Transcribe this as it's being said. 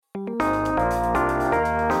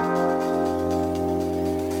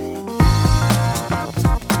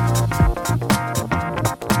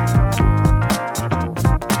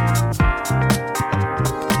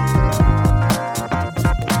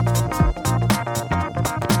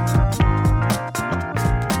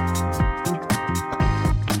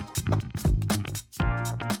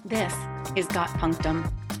Punctum,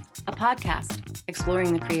 a podcast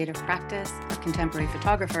exploring the creative practice of contemporary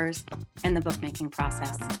photographers and the bookmaking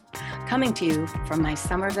process. Coming to you from my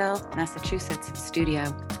Somerville, Massachusetts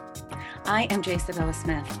studio. I am J. Sabella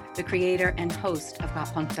Smith, the creator and host of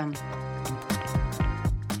Punctum.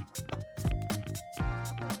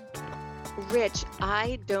 Rich,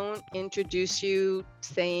 I don't introduce you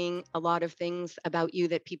saying a lot of things about you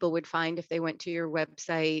that people would find if they went to your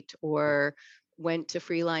website or went to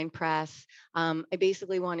Freeline Press. I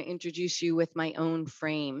basically want to introduce you with my own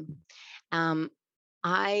frame.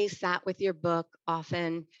 I sat with your book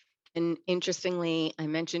often, and interestingly, I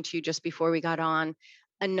mentioned to you just before we got on,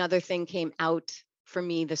 another thing came out for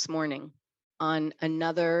me this morning on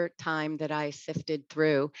another time that I sifted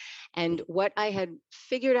through. And what I had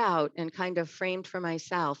figured out and kind of framed for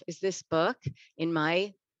myself is this book, in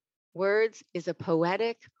my words, is a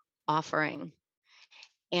poetic offering.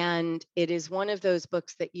 And it is one of those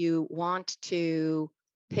books that you want to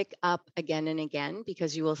pick up again and again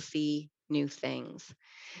because you will see new things.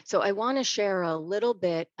 So I want to share a little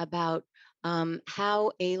bit about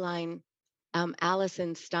how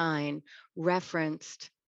Alison Stein referenced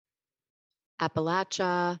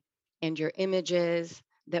Appalachia and your images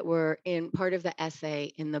that were in part of the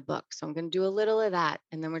essay in the book. So I'm going to do a little of that,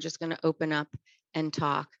 and then we're just going to open up and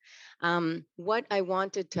talk. What I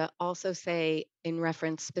wanted to also say in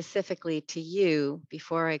reference specifically to you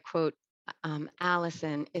before I quote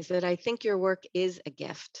Alison is that I think your work is a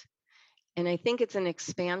gift. And I think it's an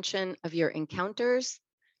expansion of your encounters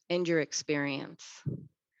and your experience.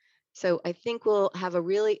 So I think we'll have a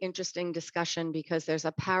really interesting discussion because there's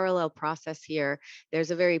a parallel process here.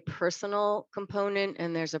 There's a very personal component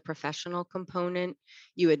and there's a professional component.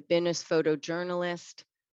 You had been a photojournalist.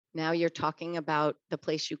 Now you're talking about the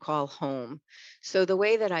place you call home. So the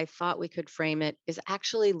way that I thought we could frame it is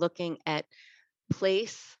actually looking at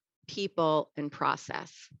place, people, and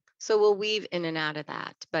process. So we'll weave in and out of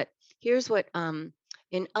that. But here's what,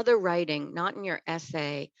 in other writing, not in your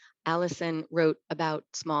essay, Alison wrote about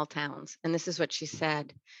small towns. And this is what she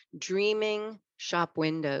said: dreaming shop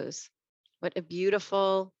windows. What a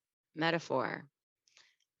beautiful metaphor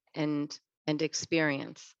and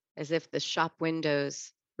experience, as if the shop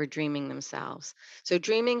windows were dreaming themselves. So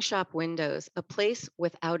dreaming shop windows, a place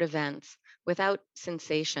without events, without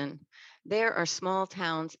sensation. There are small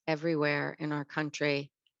towns everywhere in our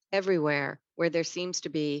country, everywhere where there seems to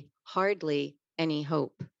be hardly any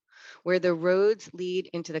hope, where the roads lead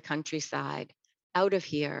into the countryside, out of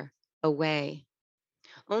here, away.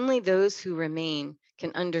 Only those who remain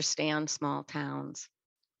can understand small towns.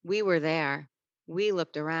 We were there. We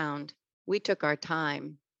looked around. We took our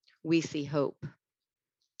time. We see hope.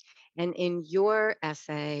 And in your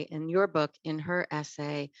essay, in your book, in her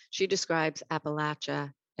essay, she describes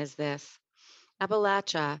Appalachia as this: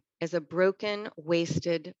 Appalachia is a broken,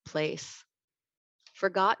 wasted place,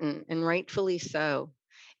 forgotten and rightfully so.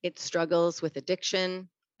 It struggles with addiction,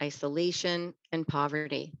 isolation, and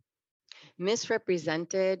poverty,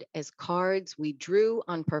 misrepresented as cards we drew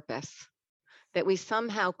on purpose, that we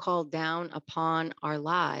somehow called down upon our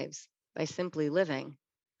lives by simply living.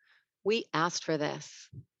 We asked for this.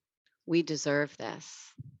 We deserve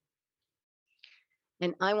this.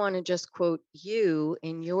 And I want to just quote you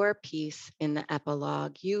in your piece in the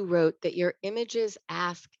epilogue. You wrote that your images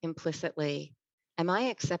ask implicitly, am I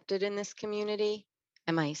accepted in this community?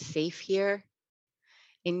 Am I safe here?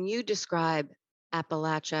 And you describe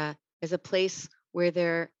Appalachia as a place where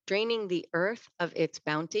they're draining the earth of its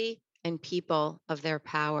bounty and people of their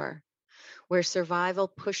power, where survival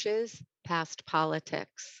pushes past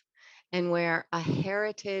politics, and where a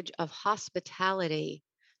heritage of hospitality,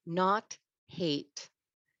 not hate,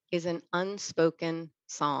 is an unspoken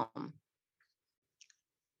psalm.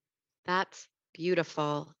 That's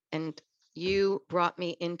beautiful. And you brought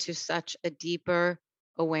me into such a deeper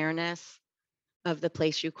awareness of the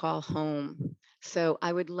place you call home. So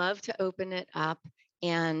I would love to open it up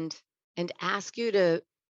and ask you to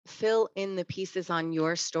fill in the pieces on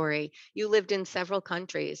your story. You lived in several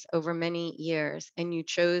countries over many years, and you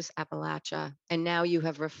chose Appalachia, and now you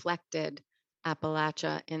have reflected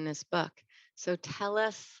Appalachia in this book. So tell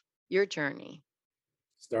us your journey.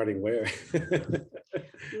 Starting where?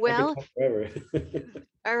 Well,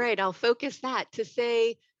 all right, I'll focus that to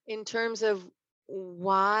say in terms of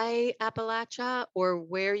why Appalachia, or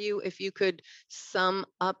where you, if you could sum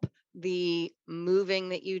up the moving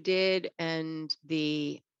that you did and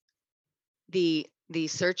the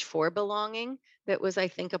search for belonging that was, I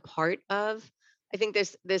think, a part of. I think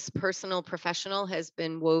this personal professional has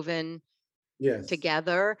been woven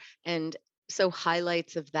together, and so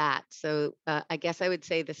highlights of that. So I guess I would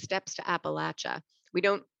say the steps to Appalachia. We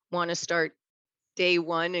don't want to start day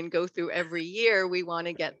one and go through every year. We want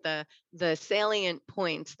to get the salient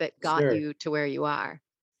points that got Sure. you to where you are.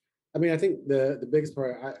 I mean, I think the biggest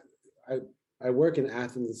part, I I work in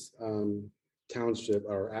Athens township,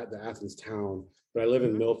 or at the Athens town, but I live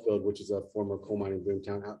in Mhm, Millfield, which is a former coal mining boom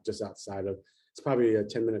town just outside of. It's probably a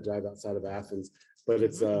 10-minute drive outside of Athens, but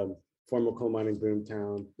it's mhm. a former coal mining boom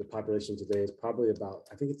town. The population today is probably about,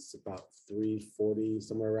 I think it's about 340,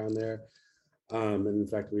 somewhere around there. And in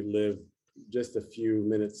fact, we live just a few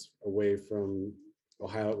minutes away from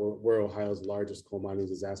Ohio, where Ohio's largest coal mining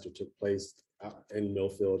disaster took place in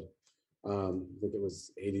Millfield. I think it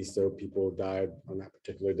was 80 so people died on that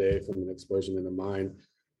particular day from an explosion in a mine.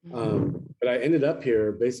 But I ended up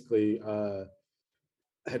here basically. I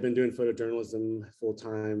had been doing photojournalism full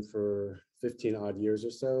time for 15 odd years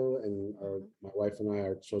or so, and my wife and I,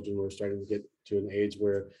 our children, were starting to get to an age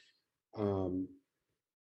where um,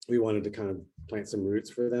 we wanted to kind of plant some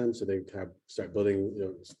roots for them, so they kind of start building,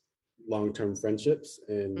 long-term friendships,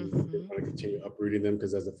 and they Mhm. want to continue uprooting them.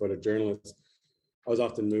 Because as a photojournalist, I was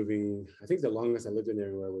often moving. I think the longest I lived in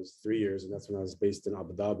anywhere was 3 years, and that's when I was based in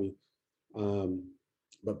Abu Dhabi. Um,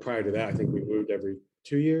 but prior to that, I think we moved every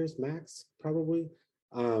 2 years max, probably.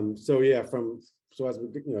 So yeah, so as we,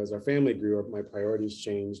 as our family grew up, my priorities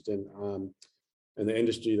changed, and the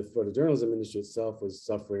industry, the photojournalism industry itself, was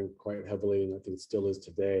suffering quite heavily, and I think it still is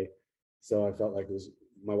today. So I felt like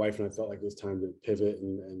my wife and I felt like it was time to pivot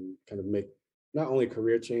and kind of make not only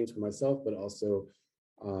career change for myself, but also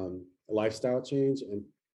a lifestyle change,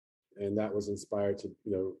 and that was inspired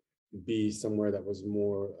to be somewhere that was a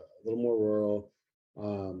little more rural,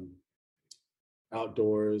 um,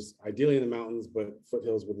 outdoors, ideally in the mountains, but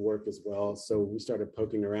foothills would work as well. So we started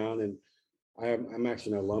poking around, and I'm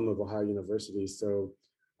actually an alum of Ohio University. So,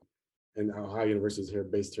 and Ohio University is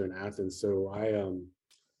based here in Athens. So I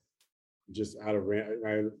just I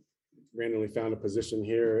randomly found a position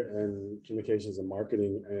here in communications and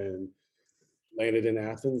marketing, and landed in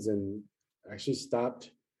Athens, and actually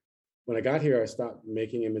stopped. When I got here, I stopped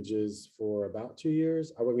making images for about 2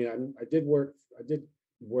 years. I mean, I did work. I did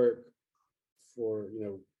work for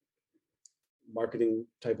marketing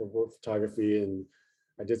type of work, photography, and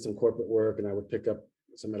I did some corporate work, and I would pick up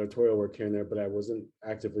some editorial work here and there, but I wasn't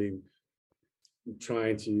actively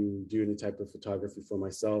trying to do any type of photography for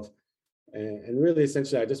myself. And really,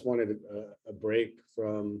 essentially, I just wanted a break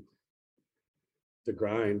from the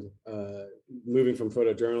grind, moving from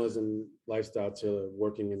photojournalism lifestyle to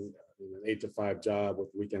working in an 8 to 5 job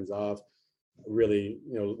with weekends off. Really,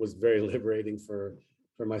 was very liberating for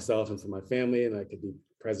myself and for my family, and I could be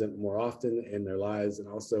present more often in their lives. And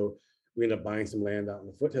also, we ended up buying some land out in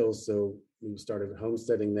the foothills, so we started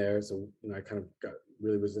homesteading there. So I kind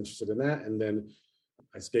of was interested in that, and then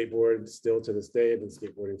I skateboard still to this day. I've been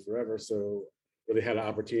skateboarding forever, so really had an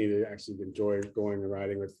opportunity to actually enjoy going and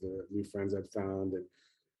riding with the new friends I'd found. And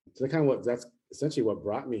so that's essentially what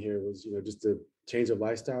brought me here, was just a change of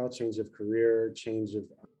lifestyle, change of career, change of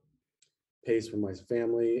pace for my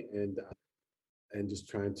family, and just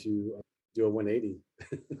trying to do a 180.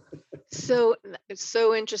 So it's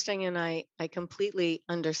so interesting, and I completely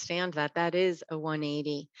understand that. That is a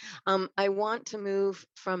 180. I want to move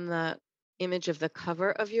from the image of the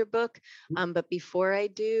cover of your book, but before I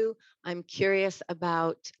do, I'm curious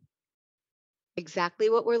about exactly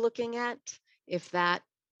what we're looking at. If that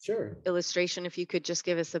Sure. illustration, if you could just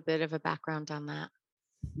give us a bit of a background on that.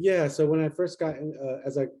 Yeah. So when I first got in,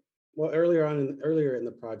 earlier in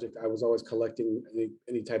the project, I was always collecting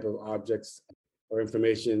any type of objects or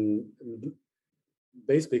information,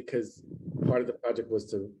 basically because part of the project was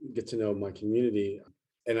to get to know my community,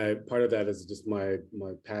 and part of that is just my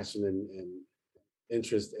passion and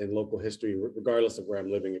interest in local history, regardless of where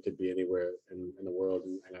I'm living. It could be anywhere in the world,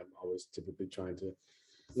 and I'm always typically trying to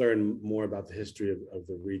learn more about the history of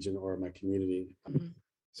the region or my community. Mhm.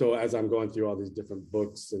 So as I'm going through all these different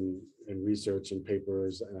books and research and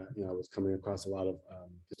papers, I was coming across a lot of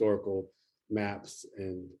historical maps.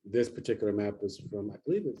 And this particular map was from, I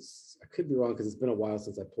believe I could be wrong because it's been a while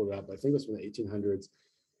since I pulled it up, but I think it was from the 1800s.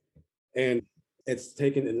 And it's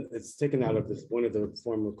taken out of this one of the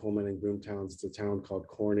former coal mining boom towns. It's a town called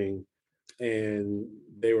Corning, and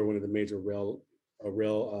they were one of the major rail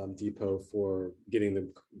depot for getting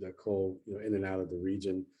the coal in and out of the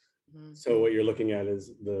region. Mhm. So what you're looking at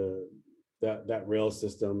is that rail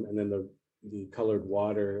system, and then the colored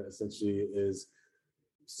water essentially is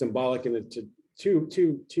symbolic in it to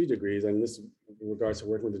two degrees. And this, in regards to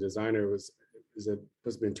working with the designer, is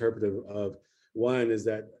supposed to be interpretive of. One is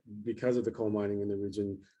that because of the coal mining in the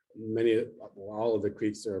region, all of the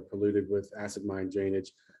creeks are polluted with acid mine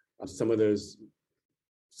drainage. Some of those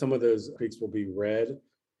creeks will be red,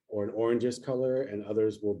 or an orangish color, and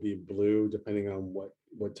others will be blue, depending on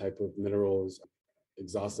what type of mineral is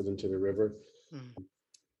exhausted into the river. Mm.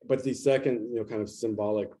 But the second, kind of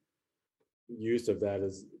symbolic use of that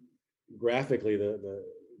is graphically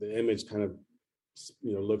the image kind of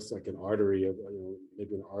looks like an artery of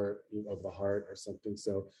maybe an art of the heart or something.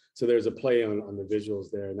 So there's a play on the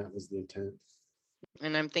visuals there, and that was the intent.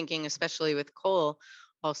 And I'm thinking, especially with coal,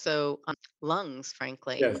 also lungs,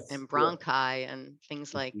 frankly, Yes. and Yeah. bronchi and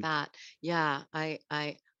things like Mhm. that. Yeah,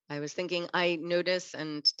 I was thinking, I notice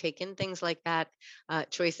and take in things like that,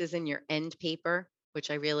 choices in your end paper,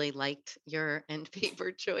 which I really liked your end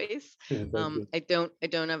paper choice. Thank you. I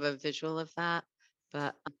don't have a visual of that,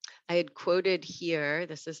 but I had quoted here.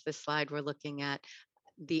 This is the slide we're looking at,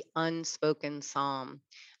 the unspoken psalm,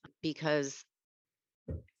 because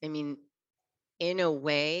I mean, in a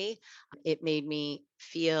way, it made me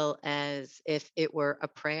feel as if it were a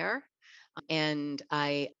prayer. And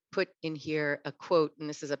I put in here a quote, and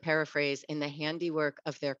this is a paraphrase: in the handiwork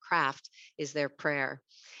of their craft is their prayer.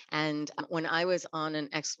 And when I was on an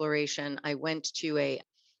exploration, I went to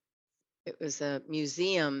it was a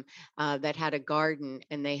museum that had a garden,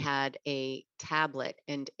 and they had a tablet,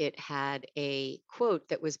 and it had a quote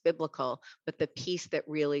that was biblical. But the piece that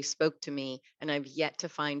really spoke to me, and I've yet to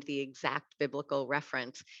find the exact biblical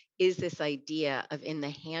reference, is this idea of in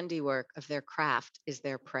the handiwork of their craft is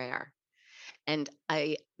their prayer. And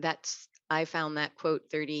I found that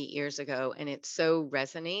quote 30 years ago, and it so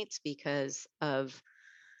resonates because of,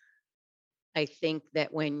 I think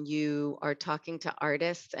that when you are talking to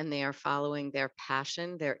artists and they are following their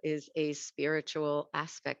passion, there is a spiritual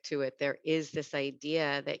aspect to it. There is this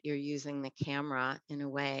idea that you're using the camera in a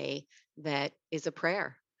way that is a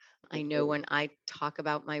prayer. I know when I talk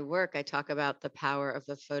about my work, I talk about the power of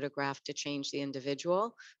the photograph to change the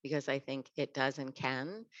individual, because I think it does and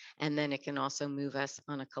can. And then it can also move us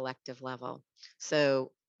on a collective level.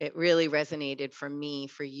 So it really resonated for me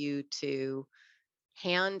for you to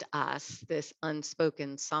hand us this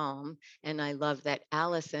unspoken psalm. And I love that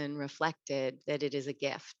Allison reflected that it is a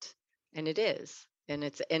gift, and it is. And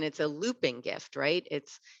it's a looping gift, right?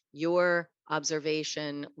 It's your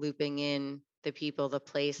observation looping in the people, the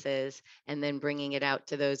places, and then bringing it out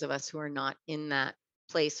to those of us who are not in that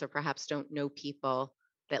place or perhaps don't know people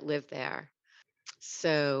that live there.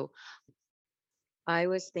 So I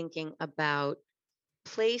was thinking about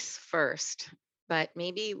place first, but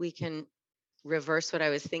maybe we can reverse what I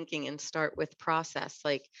was thinking and start with process.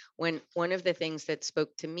 Like, when one of the things that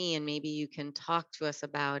spoke to me, and maybe you can talk to us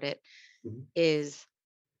about it, Mhm. is,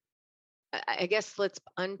 I guess let's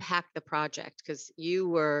unpack the project, because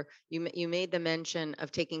you made the mention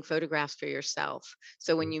of taking photographs for yourself.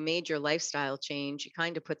 So when Mhm. you made your lifestyle change, you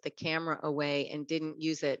kind of put the camera away and didn't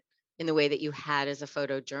use it in the way that you had as a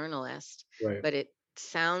photojournalist. Right. But it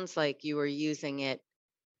sounds like you were using it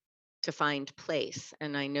to find place.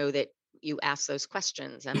 And I know that you ask those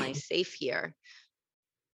questions: am I safe here?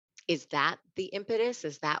 Is that the impetus?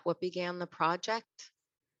 Is that what began the project?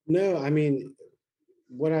 No, I mean,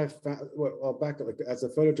 what I found, well, back like as a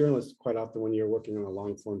photojournalist, quite often when you're working on a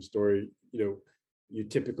long form story, you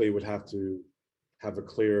typically would have to have a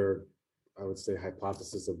clear, I would say,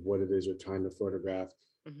 hypothesis of what it is you're trying to photograph,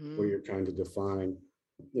 what Hmm. you're trying to define,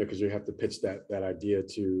 because you have to pitch that idea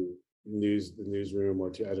to the newsroom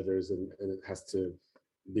or to editors, and it has to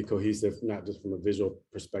be cohesive, not just from a visual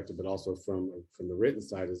perspective, but also from the written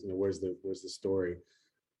side. Is where's the story?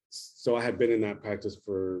 So I had been in that practice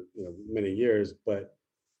for many years, but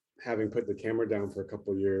having put the camera down for a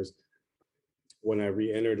couple of years, when I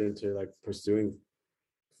re-entered into like pursuing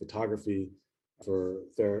photography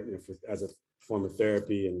as a form of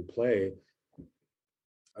therapy and play,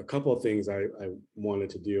 a couple of things I wanted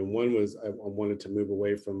to do. And one was I wanted to move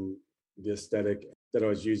away from the aesthetic that I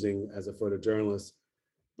was using as a photojournalist,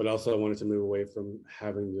 but also I wanted to move away from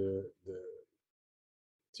having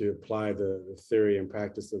to apply the theory and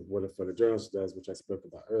practice of what a photojournalist does, which I spoke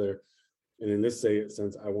about earlier. And in this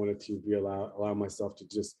sense, I wanted to allow myself to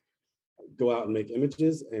just go out and make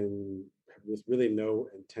images and with really no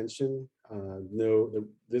intention.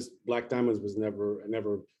 This Black Diamonds was never.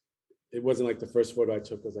 It wasn't like the first photo I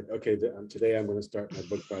took was like, okay, today I'm going to start my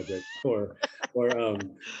book project, or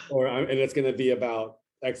and it's going to be about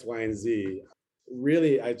X, Y, and Z.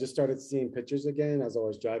 Really, I just started seeing pictures again as I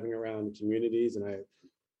was driving around communities, and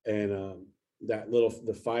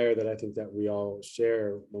the fire that I think that we all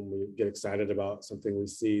share when we get excited about something we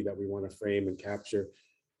see that we want to frame and capture.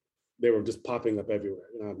 They were just popping up everywhere.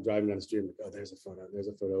 I'm driving down the street, I'm like, oh, there's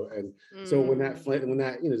a photo. And so Mm.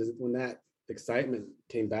 when that excitement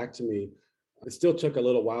came back to me, it still took a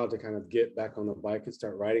little while to kind of get back on the bike and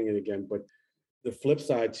start writing it again. But the flip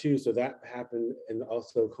side too. So that happened and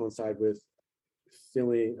also coincide with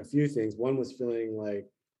feeling a few things. One was feeling like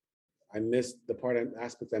I missed the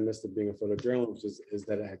aspect I missed of being a photojournalist is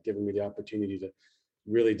that it had given me the opportunity to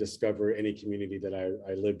really discover any community that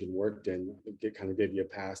I lived and worked in. It kind of gave you a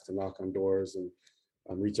pass to knock on doors and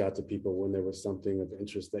reach out to people when there was something of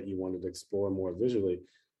interest that you wanted to explore more visually.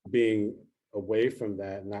 Being away from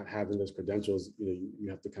that, not having those credentials, you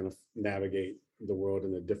have to kind of navigate the world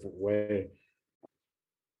in a different way.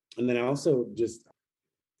 And then I also just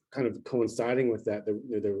kind of coinciding with that,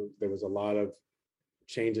 there was a lot of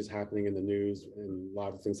changes happening in the news and a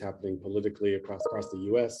lot of things happening politically across the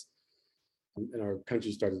U.S. And our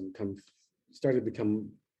country started to become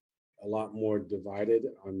a lot more divided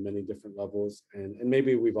on many different levels. And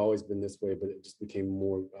maybe we've always been this way, but it just became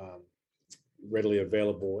more readily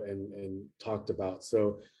available and talked about.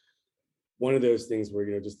 So one of those things were,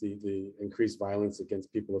 just the increased violence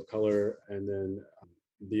against people of color. And then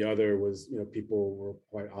the other was, people were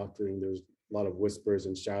quite offering, there's a lot of whispers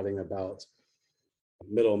and shouting about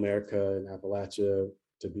Middle America and Appalachia,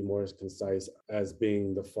 to be more concise, as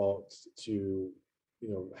being the fault to,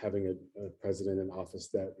 having a president in office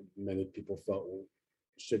that many people felt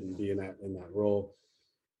shouldn't be in that role.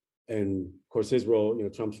 And of course, his role,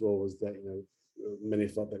 Trump's role was that, many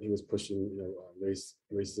felt that he was pushing,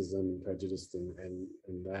 racism and prejudice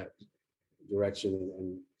and that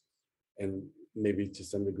direction, and maybe to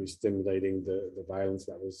some degree stimulating the violence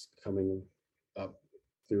that was coming up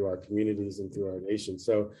through our communities and through our nation.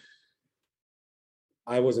 So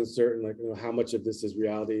I wasn't certain, like, how much of this is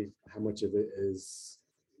reality, how much of it is,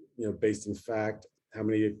 based in fact, how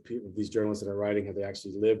many of these journalists that are writing, have they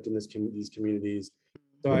actually lived in these communities?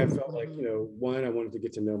 So I felt like, one, I wanted to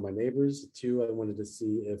get to know my neighbors. Two, I wanted to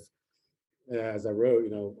see if, as I wrote,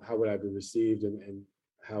 how would I be received, and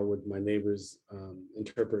how would my neighbors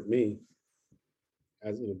interpret me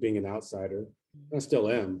as, being an outsider. I still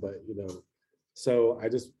am, but, so I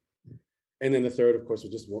just, and then the third, of course,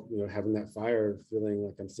 was just, having that fire, feeling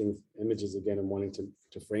like I'm seeing images again and wanting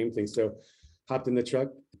to frame things. So hopped in the truck,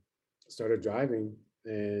 started driving,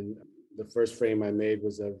 and the first frame I made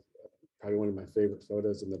was of probably one of my favorite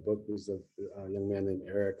photos in the book, was of a young man named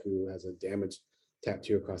Eric who has a damaged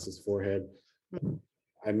tattoo across his forehead.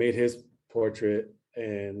 I made his portrait,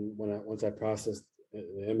 and once I processed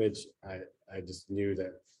the image, I just knew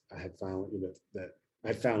that I had found, that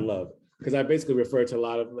I found love. Because I basically refer to a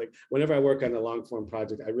lot of, like, whenever I work on a long form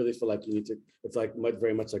project, I really feel like it's like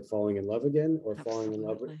very much like falling in love again, or falling in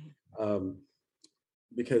love with,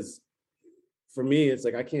 because for me, it's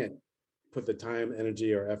like I can't put the time,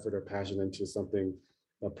 energy, or effort or passion into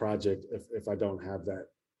a project, if I don't have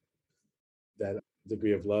that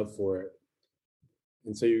degree of love for it.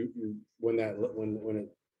 And so when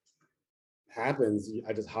it happens,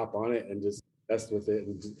 I just hop on it and just mess with it,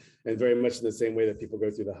 and very much in the same way that people go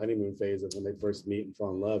through the honeymoon phase of when they first meet and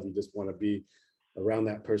fall in love, you just want to be around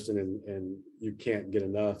that person, and you can't get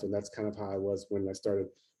enough. And that's kind of how I was when I started.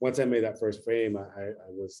 Once I made that first frame, I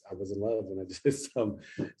was in love, and I just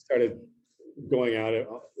started going out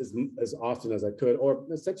as often as I could. Or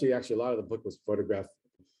essentially, actually, a lot of the book was photographed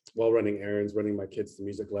while running errands, running my kids to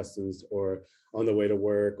music lessons, or on the way to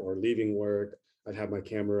work, or leaving work. I'd have my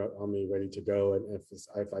camera on me ready to go, and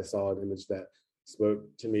if I saw an image that spoke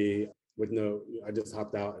to me, I just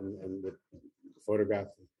hopped out and would photograph,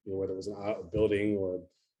 whether it was a building or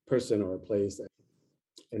a person or a place,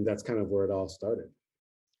 and that's kind of where it all started.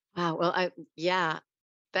 Wow. Well, yeah,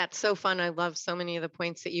 that's so fun. I love so many of the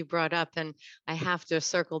points that you brought up, and I have to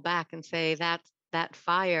circle back and say that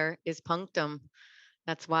fire is punctum.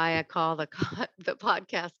 That's why I call the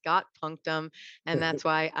podcast Got Punctum, and that's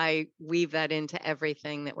why I weave that into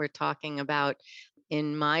everything that we're talking about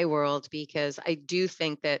in my world, because I do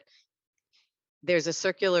think that there's a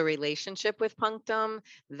circular relationship with punctum,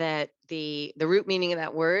 that the root meaning of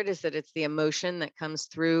that word is that it's the emotion that comes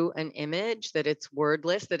through an image, that it's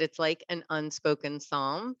wordless, that it's like an unspoken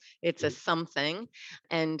psalm. It's a something.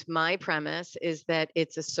 And my premise is that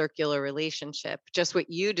it's a circular relationship. Just what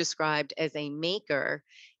you described as a maker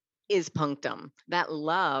is punctum. That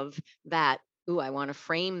love, that, ooh, I want to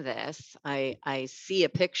frame this. I see a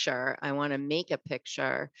picture. I want to make a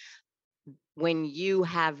picture. When you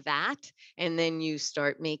have that, and then you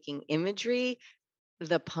start making imagery,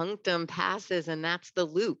 the punctum passes, and that's the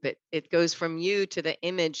loop. It goes from you to the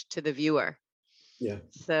image to the viewer. Yeah.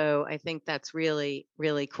 So I think that's really,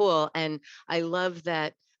 really cool. And I love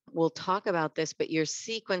that we'll talk about this, but your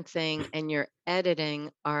sequencing and your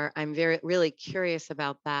editing I'm really curious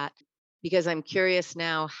about that, because I'm curious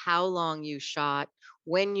now how long you shot,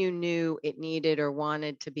 when you knew it needed or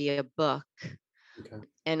wanted to be a book. Okay.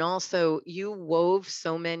 And also, you wove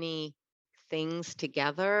so many things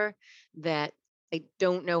together that I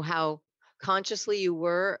don't know how consciously you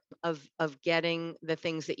were of getting the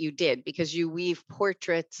things that you did, because you weave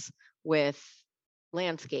portraits with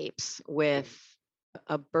landscapes, with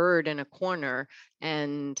a bird in a corner,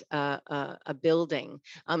 and a building.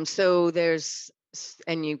 So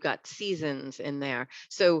and you've got seasons in there.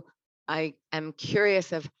 So I am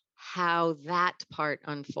curious of how that part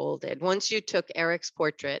unfolded. Once you took Eric's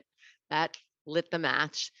portrait, that lit the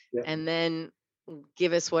match, Yeah. and then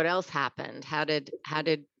give us what else happened. How did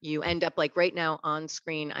you end up, like right now on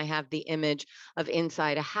screen? I have the image of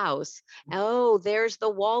inside a house. Oh, there's the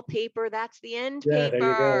wallpaper. That's the end Yeah, there you go.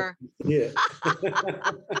 paper. You see it.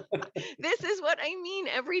 This is what I mean.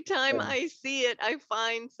 Every time Yeah. I see it, I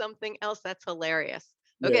find something else that's hilarious.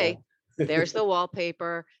 Yeah. Okay, there's the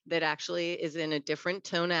wallpaper that actually is in a different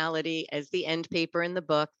tonality as the end paper in the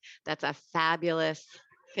book. That's a fabulous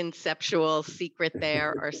conceptual secret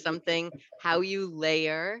there, or something. How you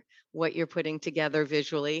layer what you're putting together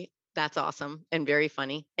visually. That's awesome and very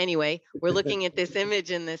funny. Anyway, we're looking at this image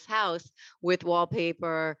in this house with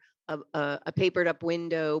wallpaper, a papered up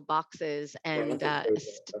window, boxes, Yeah, and that's a good,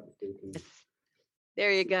 that's a good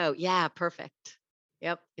there you go. Yeah, perfect.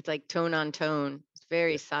 Yep, it's like tone on tone. It's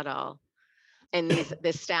very yeah. subtle. And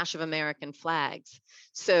this stash of American flags.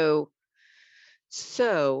 So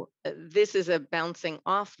this is a bouncing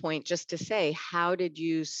off point, just to say, how did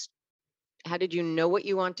you know what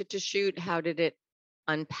you wanted to shoot? How did it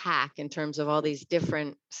unpack in terms of all these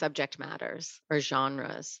different subject matters or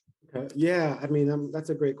genres? Yeah, I mean, that's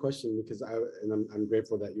a great question, because I'm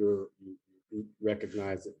grateful that you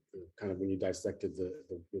recognize it, kind of when you dissected the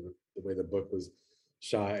way the book was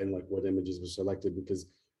shot and like what images were selected, because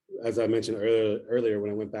as I mentioned earlier,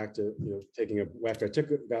 when I went back to after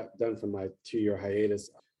got done from my 2-year hiatus,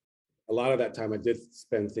 a lot of that time I did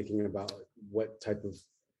spend thinking about what type of,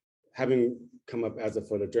 having come up as a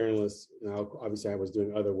photojournalist. Obviously I was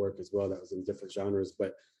doing other work as well that was in different genres,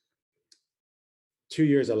 but 2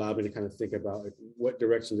 years allowed me to kind of think about, like, what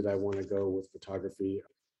direction did I want to go with photography?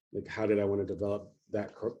 Like, how did I want to develop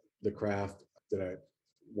the craft? Did I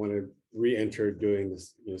want to re-enter doing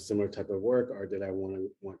this, similar type of work, or did I want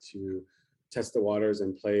to test the waters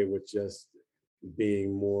and play with just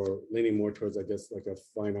leaning more towards, I guess, like a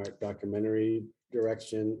fine art documentary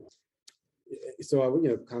direction? So I,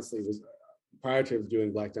 constantly was, prior to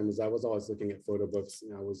doing Black Diamonds, I was always looking at photo books,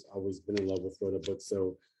 and I was always been in love with photo books.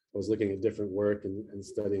 So I was looking at different work and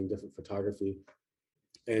studying different photography.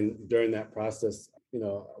 And during that process, I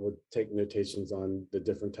would take notations on the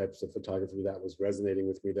different types of photography that was resonating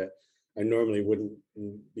with me, that I normally wouldn't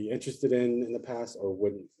be interested in the past, or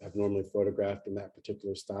wouldn't have normally photographed in that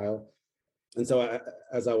particular style. And so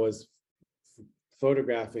as I was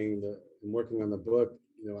photographing and working on the book,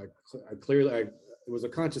 it was a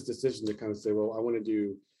conscious decision to kind of say, well, I want to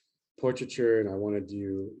do portraiture, and I want to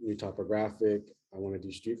do new topographic, I want to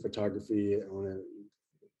do street photography, I want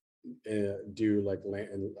to do like like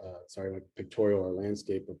pictorial or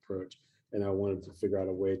landscape approach, and I wanted to figure out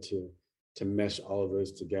a way to mesh all of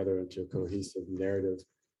those together into a cohesive narrative.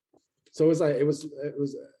 So so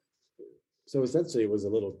essentially it was a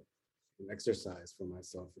little an exercise for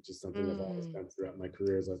myself, which is something I've always done throughout my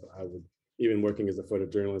career. Is I would, even working as a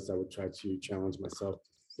photojournalist, I would try to challenge myself to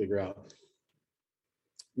figure out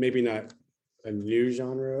maybe not a new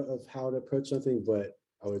genre of how to approach something, but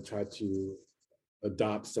I would try to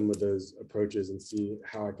adopt some of those approaches and see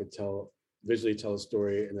how I could visually tell a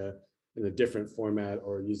story in a different format,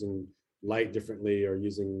 or using light differently, or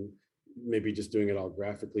using, maybe just doing it all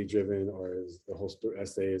graphically driven, or is the whole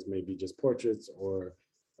essay is maybe just portraits, or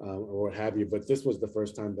what have you. But this was the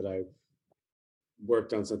first time that I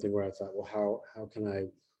worked on something where I thought, well, how can I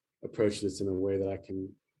approach this in a way that I can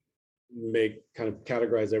kind of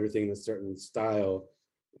categorize everything in a certain style,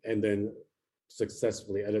 and then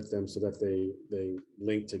successfully edit them so that they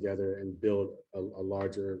link together and build a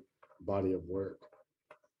larger body of work.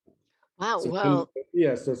 Wow. So Well,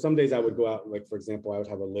 so some days I would go out, like, for example, I would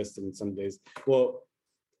have a list, and some days, well,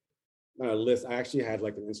 not a list, I actually had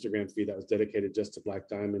like an Instagram feed that was dedicated just to Black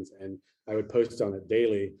Diamonds, and I would post on it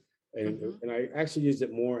daily. And I actually used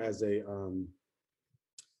it more as an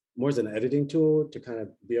editing tool, to kind of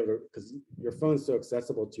be able to, because your phone's so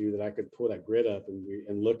accessible to you, that I could pull that grid up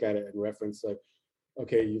and look at it and reference, like,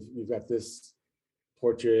 okay, you've got this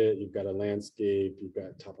portrait, you've got a landscape, you've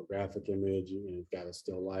got topographic image, you've got a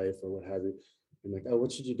still life, or what have you. And like, oh,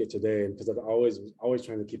 what should you get today? And because I've always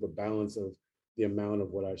trying to keep a balance of the amount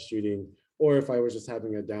of what I was shooting, or if I was just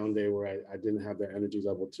having a down day where I didn't have the energy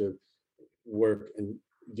level to work and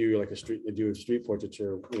do a street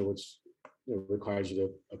portraiture, which requires you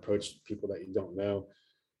to approach people that you don't know.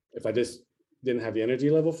 If I just didn't have the energy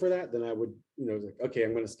level for that, then I would, like, okay,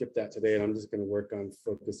 I'm going to skip that today, and I'm just going to work on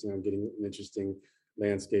focusing on getting an interesting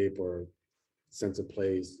landscape or sense of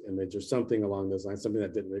place image or something along those lines, something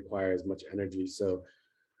that didn't require as much energy. So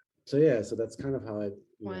yeah, so that's kind of how I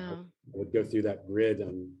Wow. would go through that grid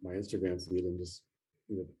on my Instagram feed and just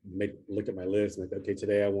look at my list and like, okay,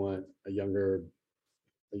 today I want a young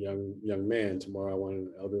man. Tomorrow I want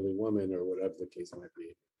an elderly woman, or whatever the case might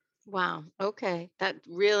be. Wow. Okay. That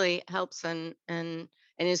really helps and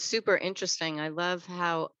is super interesting. I love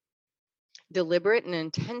how deliberate and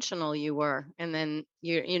intentional you were. And then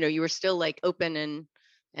you were still like open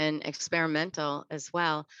and experimental as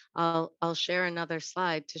well. I'll share another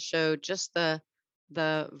slide to show just the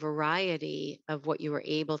variety of what you were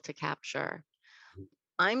able to capture.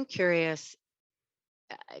 I'm curious,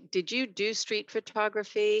 did you do street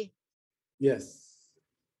photography Yes.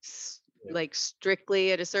 Yeah. like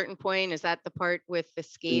strictly at a certain point? Is that the part with the And,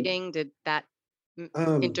 skating? Did that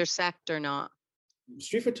um, intersect or not?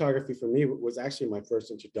 street photography for me was actually my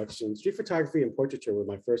first introduction. Street photography and portraiture were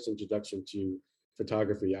my first introduction to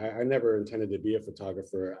photography. I never intended to be a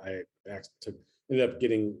photographer. Ended up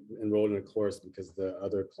getting enrolled in a course because the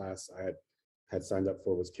other class I had signed up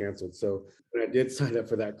for was canceled. So when I did sign up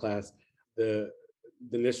for that class, the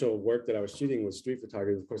the initial work that I was shooting was street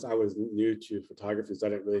photography. Of course, I was new to photography, so I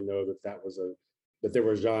didn't really know that there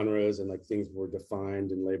were genres and like things were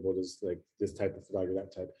defined and labeled as like this type of photography,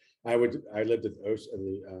 that type. I lived at the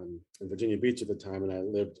ocean in Virginia Beach at the time, and I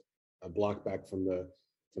lived a block back from the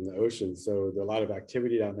ocean. So there a lot of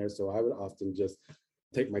activity down there. So I would often just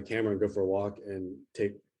take my camera and go for a walk and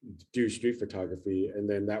do street photography, and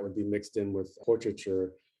then that would be mixed in with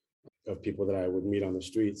portraiture of people that I would meet on the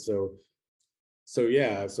street. So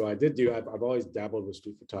yeah, so I've always dabbled with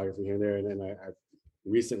street photography here and there, and then I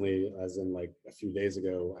recently, as in like a few days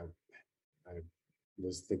ago, I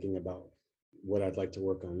was thinking about what I'd like to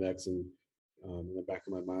work on next, and in the back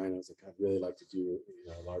of my mind, I was like, I'd really like to do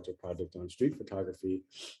a larger project on street photography.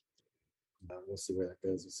 We'll see where that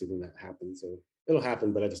goes. We'll see when that happens. So it'll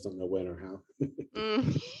happen, but I just don't know when or how.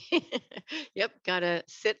 Mm. Yep, gotta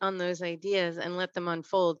sit on those ideas and let them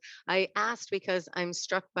unfold. I asked because I'm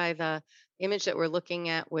struck by the image that we're looking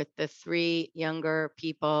at with the three younger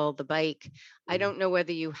people, the bike. I don't know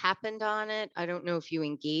whether you happened on it. I don't know if you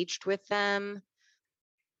engaged with them.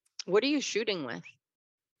 What are you shooting with?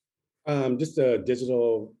 Just a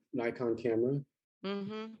digital Nikon camera,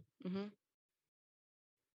 Mm-hmm. Mm-hmm.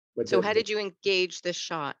 but So how did you engage this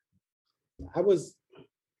shot? I was.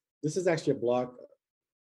 This is actually a block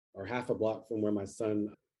or half a block from where my son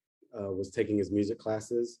was taking his music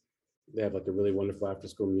classes. They have like a really wonderful after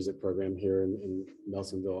school music program here in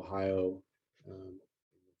Nelsonville, Ohio. Um,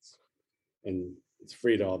 and it's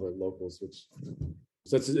free to all the locals,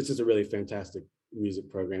 so it's just a really fantastic music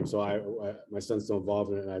program. So my son's still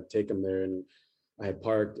involved in it, and I'd take him there, and I had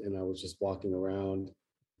parked and I was just walking around.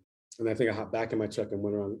 And I think I hopped back in my truck and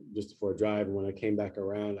went around just for a drive. And when I came back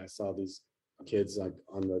around, I saw these kids like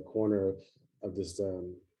on the corner of this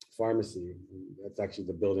pharmacy. That's actually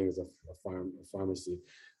the building is a pharmacy.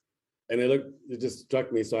 And it just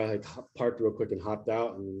struck me. So I like parked real quick and hopped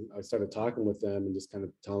out, and I started talking with them and just kind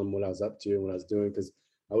of telling them what I was up to and what I was doing, because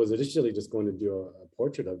I was initially just going to do a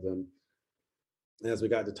portrait of them. And as we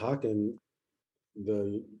got to talking,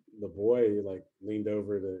 the the boy like leaned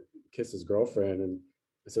over to kiss his girlfriend, and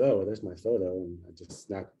I said, "Oh, well, there's my photo," and I just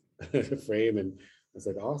snapped the frame, and I was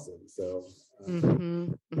like, "Awesome!" So Mm-hmm.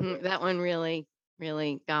 yeah. Mm-hmm. That one really,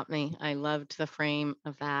 really got me. I loved the frame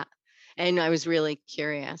of that. And I was really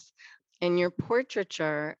curious. In your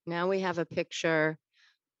portraiture, now we have a picture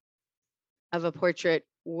of a portrait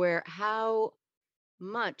where how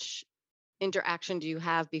much interaction do you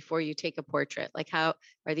have before you take a portrait? Like, how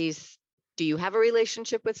are these? Do you have a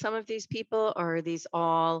relationship with some of these people, or are these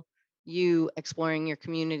all you exploring your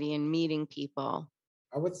community and meeting people?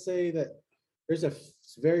 I would say that there's a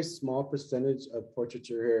very small percentage of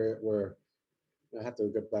portraiture here where I have to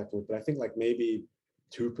get back to it, but I think like maybe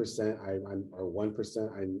 2% or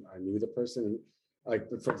 1% I knew the person. Like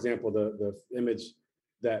for example, the image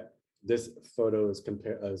that this photo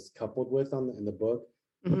is coupled with in the book.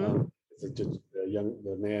 Hmm. It's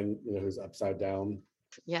the man who's upside down.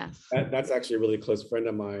 Yes. That's actually a really close friend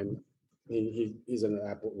of mine. He's an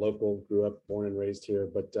Apple local, grew up, born and raised here,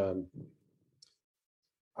 but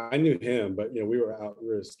I knew him, but we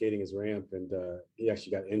were skating his ramp, and he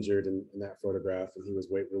actually got injured in that photograph, and we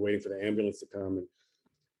were waiting for the ambulance to come,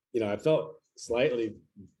 and I I felt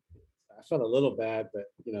a little bad, but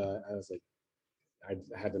I was like, I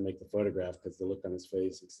had to make the photograph because the look on his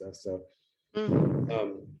face and stuff. So, Mm.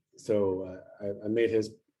 um, So I made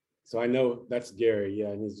his. So I know that's Gary. Yeah,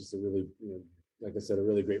 and he's just a really, like I said, a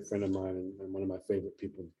really great friend of mine and one of my favorite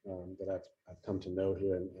people that I've come to know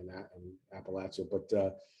here in Appalachia. But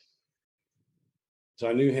so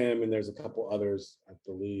I knew him, and there's a couple others, I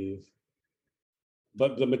believe.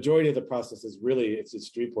 But the majority of the process is really it's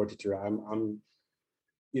street portraiture. I'm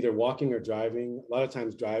either walking or driving. A lot of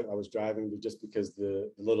times I was driving just because the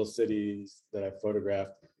little cities that I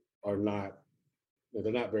photographed are not,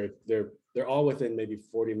 they're not very, they're all within maybe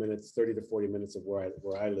 40 minutes, 30 to 40 minutes of where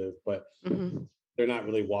I live, but they're not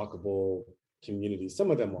really walkable communities. Some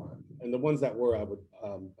of them are. And the ones that were, I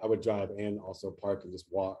would drive and also park and just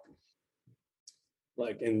walk.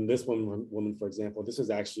 Like in this woman, for example, this is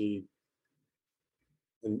actually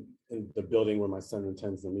in the building where my son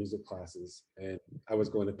attends the music classes. And I was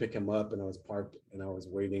going to pick him up and I was parked and I was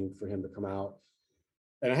waiting for him to come out.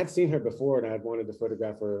 And I had seen her before and I had wanted to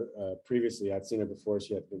photograph her previously. I'd seen her before.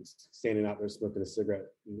 She had been standing out there smoking a cigarette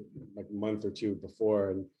like a month or two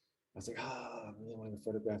before. And I was like, I really want to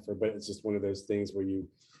photograph her. But it's just one of those things where you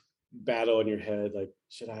battle in your head, like,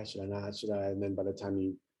 should I not? And then by the time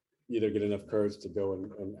you either get enough courage to go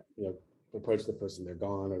and approach the person, they're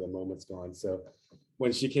gone or the moment's gone. So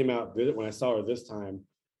when she came out, when I saw her this time,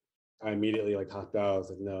 I immediately like hopped out. I was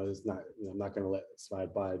like, no, it's not, I'm not going to let it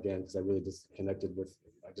slide by again because I really just connected with,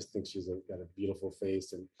 I just think she's got a beautiful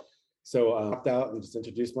face. And so I hopped out and just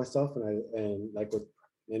introduced myself. And like with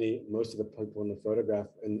most of the people in the photograph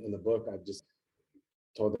in the book, I just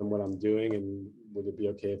told them what I'm doing and would it be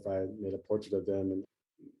okay if I made a portrait of them. And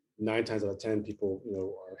 9 times out of 10 people,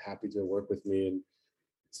 are happy to work with me. And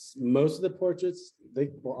most of the portraits,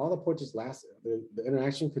 all the portraits last, the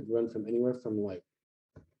interaction could run from anywhere from like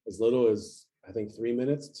as little as I think 3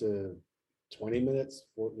 minutes to 20 minutes,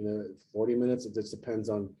 40 minutes. It just depends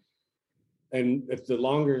on, and if the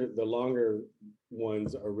longer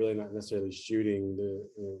ones are really not necessarily shooting,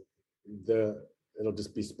 it'll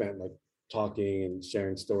just be spent like talking and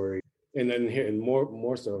sharing story, and then and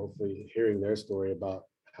more so hopefully hearing their story about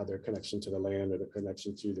how their connection to the land or the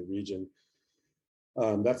connection to the region.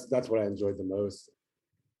 That's what I enjoyed the most.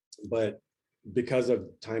 But because of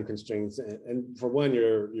time constraints, and for one,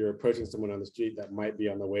 you're approaching someone on the street that might be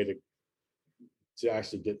on the way to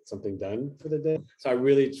actually get something done for the day. So I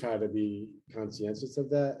really try to be conscientious of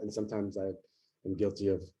that. And sometimes I am guilty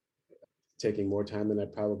of taking more time than I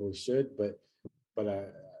probably should, but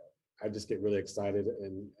I just get really excited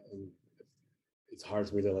and it's hard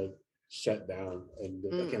for me to like shut down and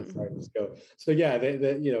I can't start just go. So yeah,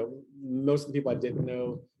 most of the people I didn't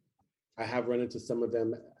know, I have run into some of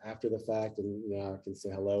them after the fact, and I can say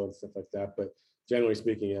hello and stuff like that. But generally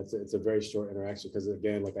speaking, it's a very short interaction because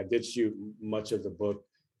again, like I did shoot much of the book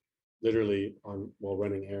literally while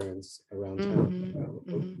running errands around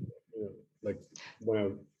town. Like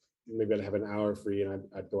when maybe I'd have an hour free and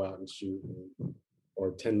I'd go out and shoot,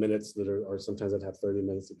 or 10 minutes, or sometimes I'd have 30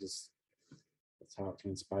 minutes. That's how it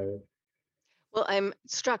transpired. Well, I'm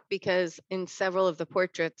struck because in several of the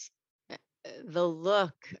portraits, the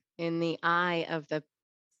look in the eye of the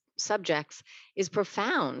subjects is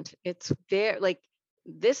profound. It's there, like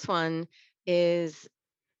this one it's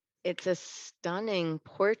a stunning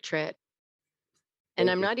portrait. And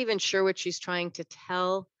I'm not even sure what she's trying to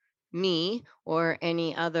tell me or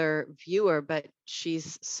any other viewer, but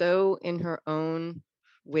she's so in her own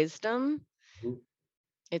wisdom.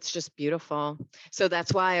 It's just beautiful. So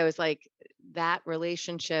that's why I was like, that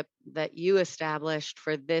relationship that you established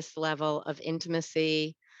for this level of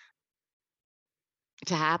intimacy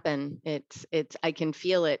to happen, I can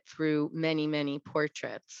feel it through many, many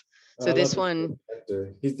portraits. So this one,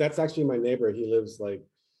 that's actually my neighbor. He lives like,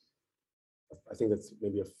 I think that's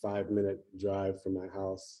maybe a 5-minute drive from my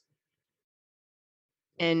house.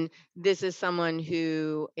 And this is someone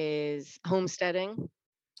who is homesteading.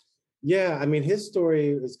 Yeah, I mean, his story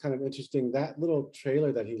is kind of interesting. That little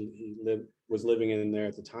trailer that he was living in there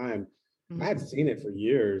at the time, I had seen it for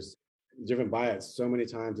years, driven by it so many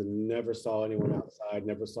times and never saw anyone outside,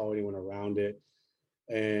 never saw anyone around it.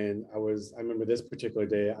 And I remember this particular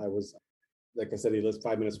day, I was, like I said, he lives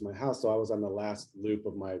 5 minutes from my house. So I was on the last loop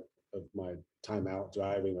of my time out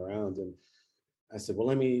driving around. And I said, well,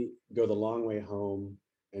 let me go the long way home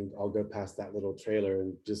and I'll go past that little trailer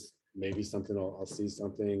and just maybe something, I'll see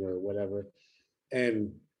something or whatever.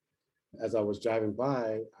 And as I was driving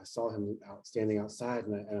by, I saw him standing outside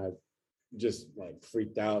and I just like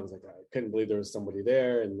freaked out. I was like, I couldn't believe there was somebody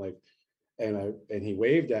there. And like, and he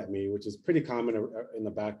waved at me, which is pretty common in the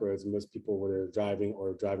back roads. Most people, when they're driving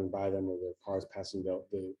or driving by them or their cars passing,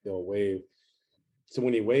 they'll wave. So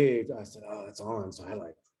when he waved, I said, oh, it's on. So I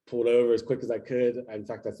like pulled over as quick as I could. In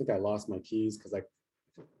fact, I think I lost my keys because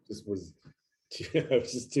just was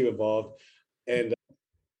just too involved, and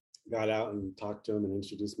got out and talked to him and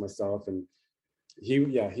introduced myself, and he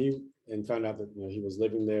and found out that he was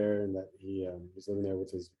living there, and that he was living there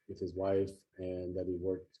with his wife, and that he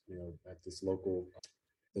worked at this local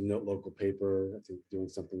paper, I think, doing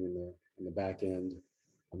something in the back end.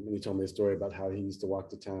 And he told me a story about how he used to walk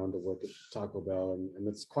to town to work at Taco Bell, and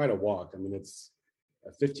it's quite a walk. I mean, it's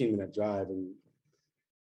a 15-minute drive, and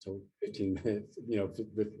so 15 minutes,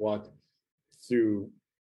 with walk through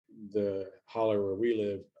the holler where we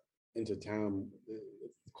live into town,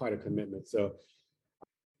 it's quite a commitment. So,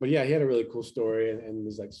 but yeah, he had a really cool story, and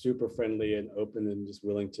was like super friendly and open and just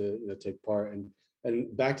willing to take part.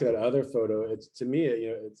 And back to that other photo, it's, to me,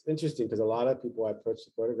 it's interesting because a lot of people I approach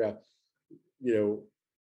the photograph, you know,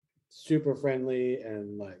 super friendly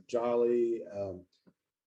and like jolly,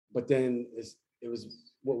 but then it was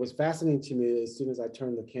what was fascinating to me. As soon as I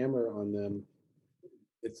turned the camera on them,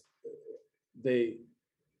 it's they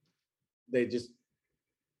just,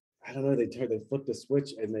 I don't know, they flipped the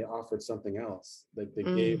switch and they offered something else. Like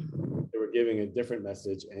they were giving a different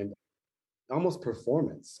message, and almost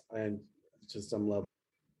performance, and to some level.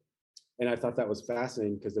 And I thought that was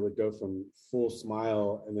fascinating because they would go from full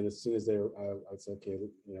smile, and then as soon as I would say, okay,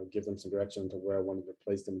 give them some direction to where I wanted to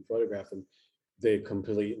place them in photograph, and they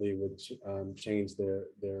completely would change their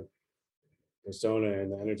persona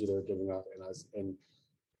and the energy they were giving off. And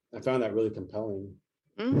I found that really compelling.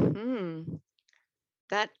 Mm-hmm.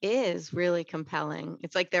 That is really compelling.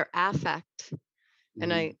 It's like their affect.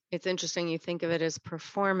 And Mm-hmm. it's interesting you think of it as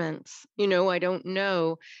performance. I don't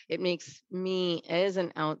know. It makes me, as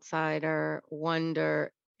an outsider,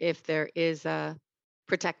 wonder if there is a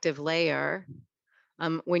protective layer.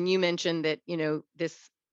 When you mentioned that, this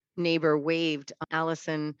neighbor waved,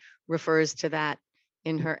 Allison refers to that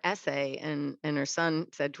in her essay, and her son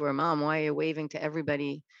said to her mom, "Why are you waving to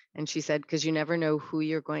everybody?" And she said, "Because you never know who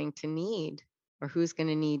you're going to need or who's going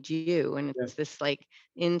to need you." And Yeah. it's this like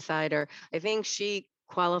insider. I think she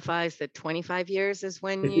qualifies that 25 years is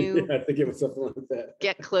when Yeah, you I think it was something like that.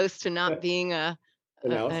 get close to not being An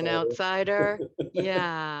an outsider. outsider.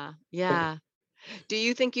 Yeah, yeah. Do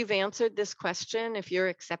you think you've answered this question? If you're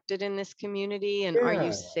accepted in this community, and are you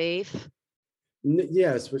Yeah. safe?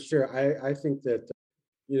 Yes, for sure. I think that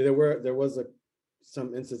there was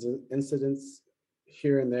some incidents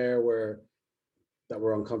here and there where that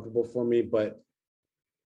were uncomfortable for me, but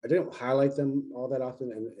I didn't highlight them all that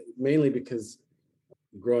often, and mainly because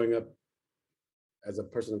growing up as a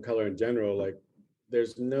person of color in general, like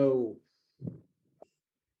there's no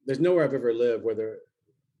there's nowhere I've ever lived, whether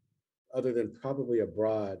other than probably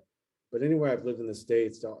abroad, but anywhere I've lived in the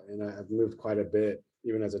States, and I've moved quite a bit,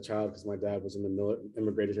 even as a child, because my dad was in the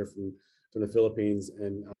immigrated here from the Philippines,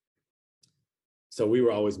 and so we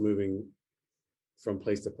were always moving from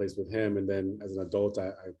place to place with him. And then as an adult,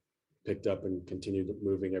 I picked up and continued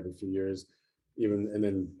moving every few years, and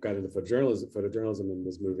then got into photojournalism, and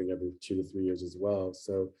was moving every 2 to 3 years as well.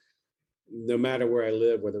 So no matter where I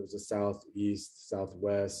live, whether it was the South, East,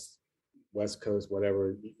 Southwest, West Coast,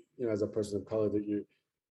 whatever, as a person of color,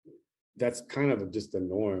 that's kind of just the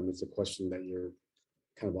norm. It's a question that you're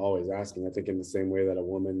kind of always asking. I think in the same way that a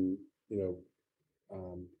woman,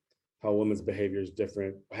 um, how a woman's behavior is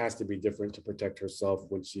different, has to be different to protect herself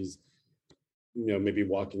when she's, maybe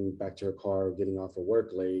walking back to her car or getting off of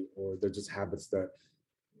work late, or they're just habits that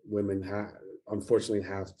women unfortunately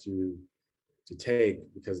have to take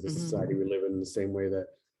because of the society we live in the same way that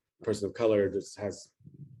a person of color just has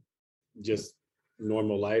just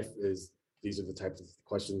normal life is. These are the types of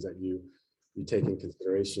questions that you take in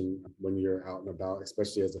consideration when you're out and about,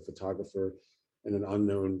 especially as a photographer in an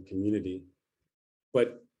unknown community.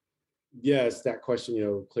 But yes, that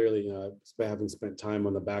question, clearly, having spent time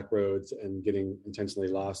on the back roads and getting intentionally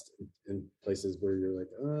lost in places where you're like,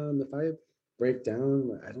 if I break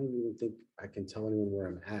down, I don't even think I can tell anyone where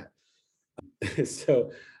I'm at.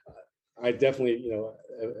 So I definitely,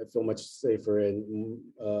 I feel much safer and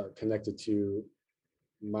connected to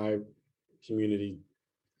my community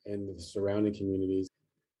and the surrounding communities,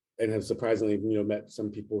 and have surprisingly, met some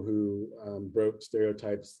people who broke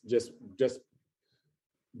stereotypes just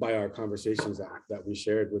by our conversations that we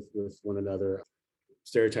shared with one another,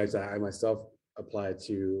 stereotypes that I myself applied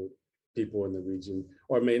to people in the region,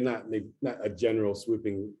 or maybe not a general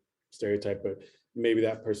swooping stereotype, but maybe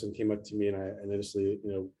that person came up to me and I initially,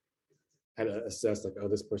 had to assess like, oh,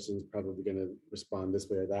 this person's probably going to respond this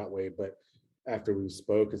way or that way. But after we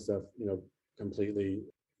spoke and stuff, completely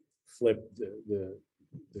flipped the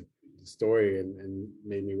story, and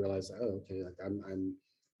made me realize, oh, okay, like I'm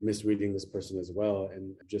misreading this person as well,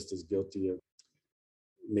 and just as guilty of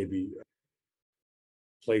maybe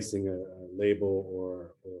placing a label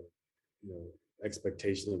or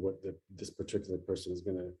expectation of what this particular person is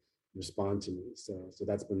going to respond to me. So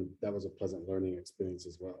that was a pleasant learning experience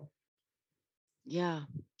as well. Yeah.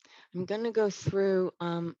 I'm going to go through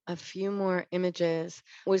a few more images.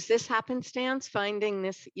 Was this happenstance finding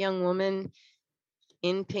this young woman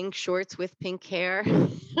in pink shorts with pink hair?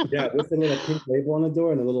 Yeah, with a little pink label on the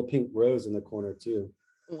door and a little pink rose in the corner too.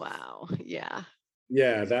 Wow. Yeah.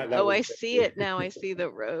 Yeah, that Oh, was I see it now. I see the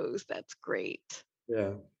rose. That's great.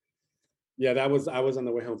 yeah. Yeah, I was on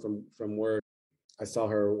the way home from work. I saw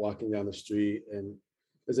her walking down the street, and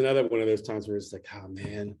there's another one of those times where it's like, oh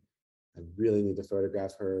man, I really need to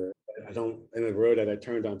photograph her. I don't, and the road that I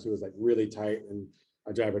turned onto was like really tight, and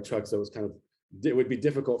I drive a truck, so it was it would be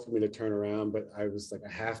difficult for me to turn around, but I was like,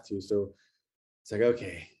 I have to. So it's like,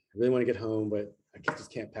 okay, I really want to get home, but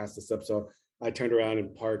just can't pass this up. So I turned around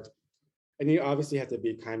and parked. And you obviously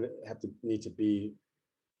need to be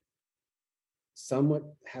somewhat,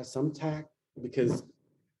 have some tact, because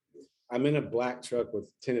I'm in a black truck with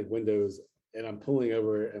tinted windows, and I'm pulling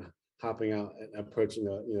over and hopping out and approaching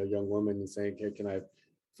a young woman and saying, "Hey, can I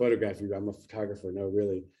photograph you? I'm a photographer." No,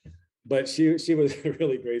 really. But she was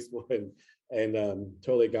really graceful and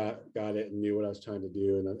totally got it and knew what I was trying to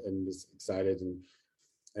do, and was excited,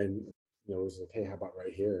 and was like, "Hey, how about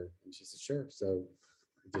right here?" And she said, "Sure." So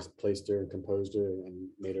I just placed her and composed her and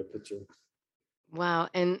made her picture. Wow.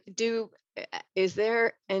 And is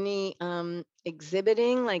there any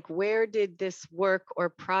exhibiting? Like, where did this work or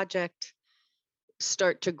project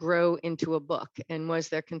start to grow into a book? And was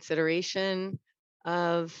there consideration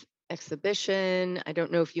of exhibition? I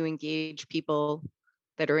don't know if you engage people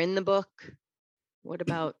that are in the book. What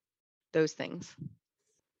about those things?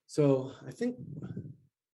 So I think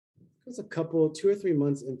it was 2 or 3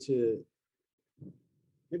 months into,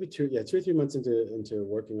 maybe 2 or 3 months into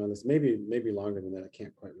working on this, maybe longer than that. I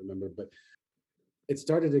can't quite remember, but it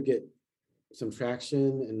started to get some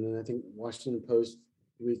traction, and then I think Washington Post,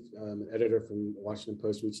 an editor from Washington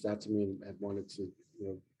Post reached out to me and had wanted to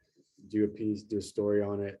do a story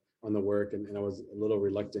on it, on the work, and I was a little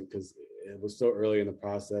reluctant because it was so early in the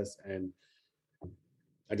process, and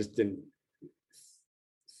I just didn't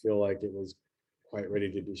feel like it was quite ready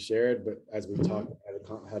to be shared. But as we talked,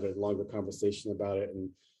 I had a longer conversation about it,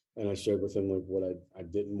 and I shared with him like what I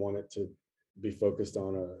didn't want it to be focused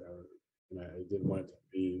on, or I didn't want it to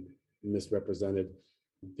be misrepresented.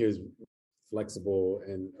 He was flexible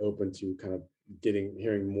and open to kind of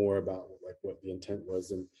hearing more about like what the intent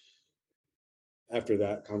was. And after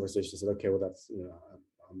that conversation, I said, okay, well, that's,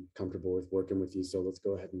 I'm comfortable with working with you, so let's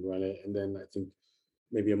go ahead and run it. And then I think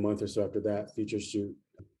maybe a month or so after that, Feature Shoot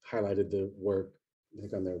highlighted the work, I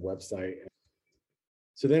think, on their website.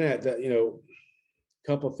 So then at that,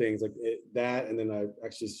 couple things like that, and then I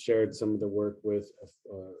actually shared some of the work with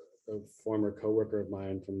a former coworker of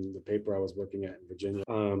mine from the paper I was working at in Virginia,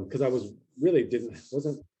 because I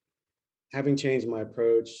wasn't having changed my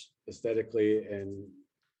approach aesthetically,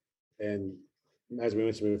 and as we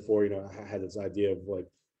mentioned before, I had this idea of like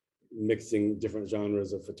mixing different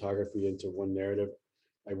genres of photography into one narrative.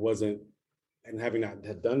 I wasn't, and having not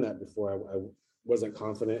had done that before, I wasn't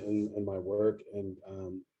confident in my work, and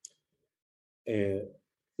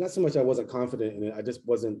not so much I wasn't confident in it. I just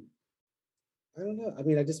wasn't. I don't know. I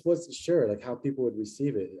mean, I just wasn't sure like how people would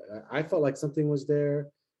receive it. I felt like something was there,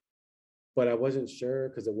 but I wasn't sure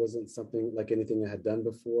because it wasn't something like anything I had done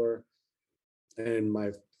before. And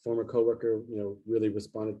my former coworker, really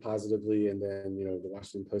responded positively, and then the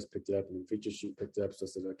Washington Post picked it up, and the Feature Shoot picked it up. So I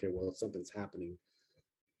said, okay, well, if something's happening,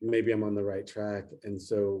 maybe I'm on the right track. And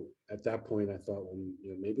so at that point, I thought, well,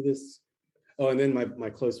 maybe this. Oh, and then my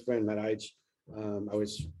close friend Matt Eich,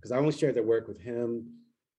 because I only shared the work with him,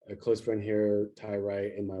 a close friend here, Ty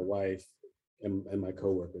Wright, and my wife, and my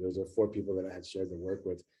coworker. Those are 4 people that I had shared the work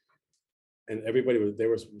with, and they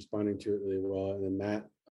were responding to it really well. And then Matt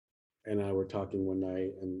and I were talking one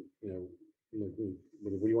night, and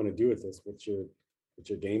what do you want to do with this? What's your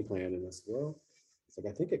game plan? And I said, well, it's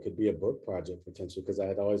like, I think it could be a book project potentially, because I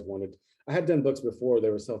had done books before. They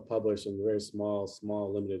were self-published and very small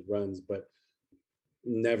limited runs, but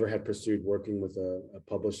never had pursued working with a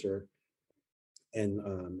publisher. And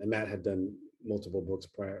Matt had done multiple books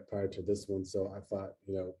prior to this one. So I thought,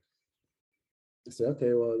 I said,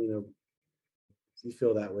 okay, well, if you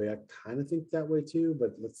feel that way, I kind of think that way too,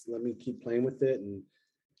 but let me keep playing with it. And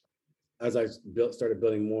as I started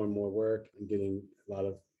building more and more work and getting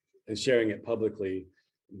and sharing it publicly,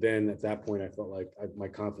 then at that point I felt like my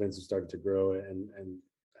confidence was starting to grow, and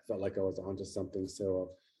I felt like I was onto something.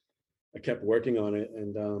 So I kept working on it,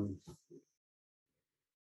 and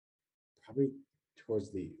probably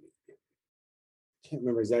towards the can't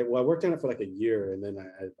remember exactly. Well, I worked on it for like a year, and then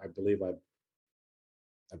I believe I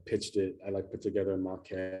pitched it. I like put together a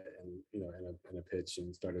maquette and and a pitch,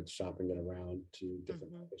 and started shopping it around to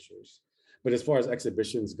different publishers. But as far as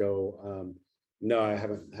exhibitions go, no, I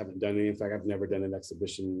haven't done any. In fact, I've never done an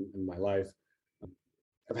exhibition in my life.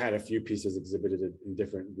 I've had a few pieces exhibited in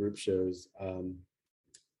different group shows,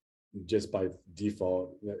 just by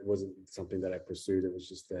default. It wasn't something that I pursued. It was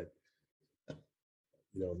just that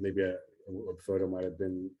maybe a photo might have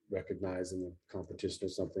been recognized in a competition or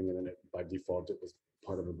something, and then by default it was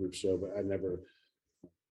part of a group show. But I never.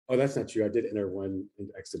 Oh, that's not true. I did enter one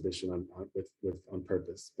exhibition on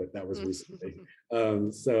purpose, but that was recently.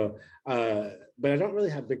 But I don't really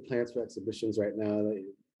have big plans for exhibitions right now.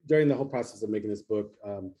 During the whole process of making this book,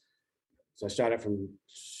 so I shot it from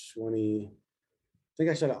 20. I think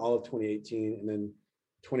I shot it all of 2018, and then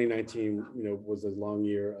 2019, was a long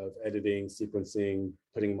year of editing, sequencing,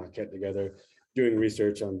 putting my kit together, doing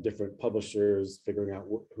research on different publishers, figuring out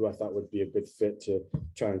who I thought would be a good fit to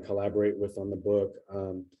try and collaborate with on the book,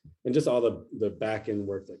 and just all the back end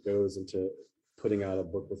work that goes into putting out a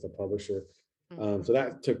book with a publisher. So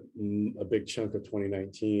that took a big chunk of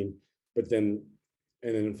 2019. But then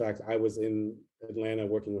in fact, I was in Atlanta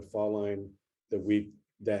working with Fall Line the week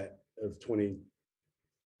of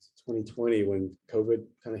 2020 when COVID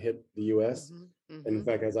kind of hit the US. And in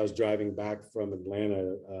fact, as I was driving back from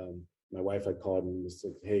Atlanta, my wife had called and was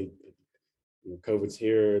like, hey, COVID's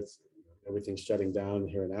here. Everything's shutting down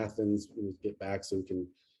here in Athens. We need to get back so we can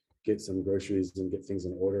get some groceries and get things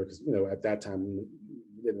in order. Because, at that time, we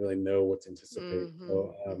didn't really know what to anticipate.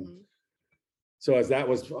 So as that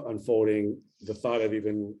was unfolding, the thought of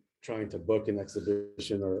even trying to book an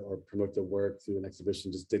exhibition or promote the work through an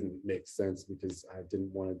exhibition just didn't make sense, because I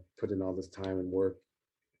didn't want to put in all this time and work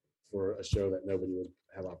for a show that nobody would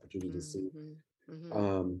have opportunity to see.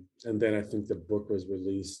 And then I think the book was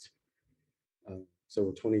released.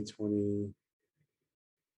 So 2020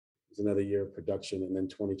 was another year of production, and then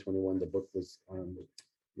 2021 the book was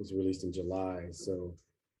released in July. So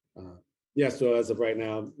so as of right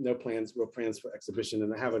now, no real plans for exhibition.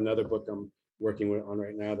 And I have another book I'm working on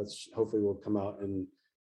right now that's hopefully will come out in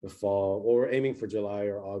the fall, or we're aiming for July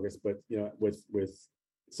or August, but with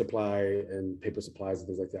supply and paper supplies and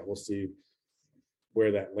things like that, we'll see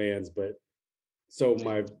where that lands. But so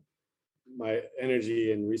my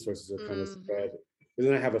energy and resources are kind of spread. And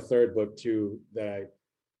then I have a third book too that I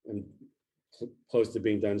am close to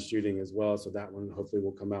being done shooting as well. So that one hopefully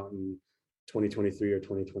will come out in 2023 or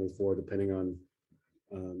 2024, depending on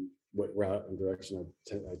what route and direction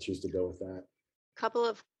I choose to go with that. Couple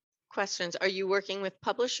of questions. Are you working with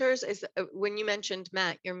publishers? Is when you mentioned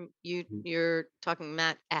Matt, you're talking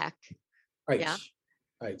Matt Eck. Yeah.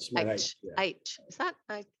 Eich. Is that?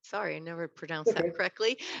 Sorry, I never pronounced that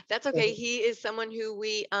correctly. That's okay. He is someone who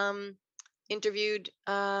we interviewed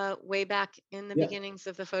way back in the beginnings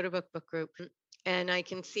of the photo book group, and I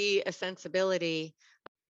can see a sensibility.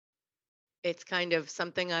 It's kind of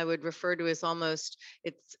something I would refer to as almost,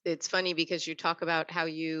 it's funny because you talk about how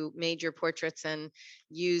you made your portraits and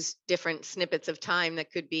used different snippets of time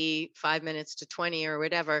that could be 5 minutes to 20 or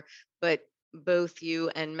whatever, but both you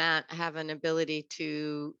and Matt have an ability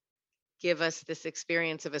to give us this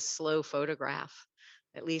experience of a slow photograph,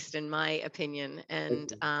 at least in my opinion.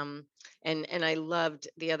 And I loved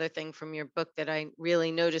the other thing from your book that I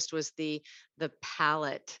really noticed was the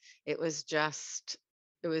palette. It was just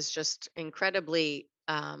incredibly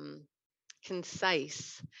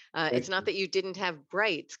concise. It's not that you didn't have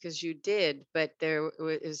brights, because you did, but there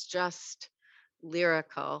was just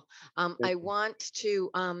lyrical. I want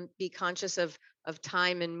to be conscious of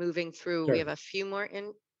time and moving through. We have a few more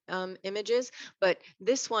images, but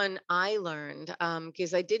this one I learned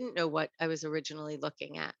because I didn't know what I was originally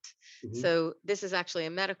looking at. So this is actually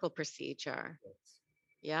a medical procedure.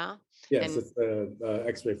 Yeah. Yes, it's an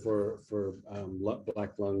X-ray for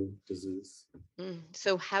black lung disease.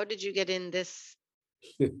 So how did you get in this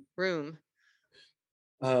room?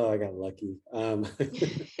 Oh, I got lucky.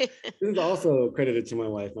 This is also credited to my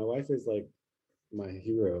wife. My wife is like my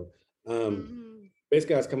hero.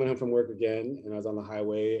 Basically, I was coming home from work again, and I was on the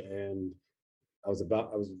highway, and I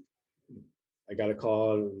got a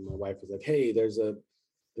call, and my wife was like, "Hey, there's a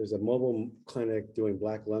mobile clinic doing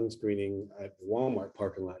black lung screening at the Walmart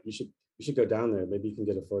parking lot. You should go down there. Maybe you can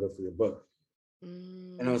get a photo for your book."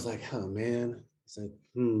 And I was like, "Oh man," it's like,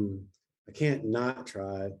 I can't not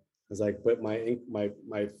try. I was like, but my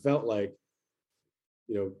felt like,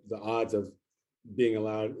 the odds of being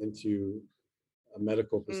allowed into a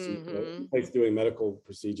medical procedure, place doing medical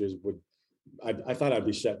procedures I thought I'd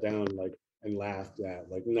be shut down, like, and laughed at,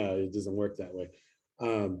 like, no, it doesn't work that way.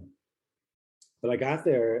 But I got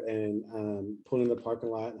there and pulled in the parking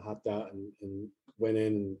lot and hopped out and went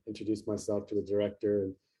in and introduced myself to the director.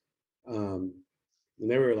 And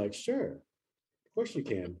they were like, sure, of course you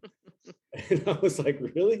can. And I was like,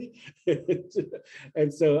 really?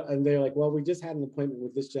 And they're like, well, we just had an appointment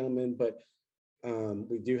with this gentleman, but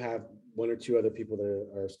we do have one or two other people that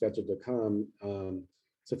are scheduled to come.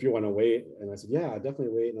 So if you want to wait, and I said, yeah, I'll definitely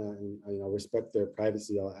wait, and I'll respect their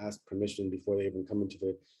privacy. I'll ask permission before they even come into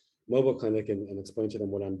the mobile clinic and explain to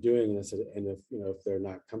them what I'm doing. And I said, and if they're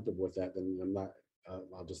not comfortable with that, then I'm not.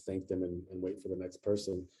 I'll just thank them and wait for the next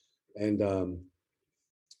person. And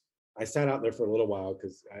I sat out there for a little while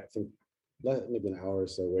because I think maybe an hour or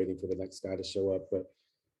so waiting for the next guy to show up. But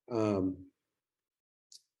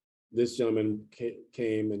this gentleman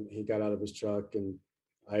came and he got out of his truck, and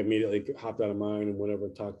I immediately hopped out of mine and went over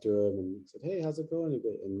and talked to him and said, hey, how's it going?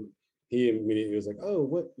 And he immediately was like, oh,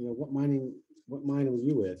 what mine were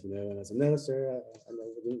you with? And I said, no, sir, I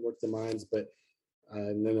didn't work the mines, but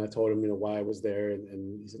and then I told him, why I was there.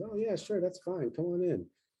 And he said, oh yeah, sure, that's fine. Come on in.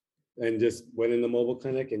 And just went in the mobile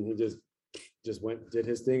clinic, and he just did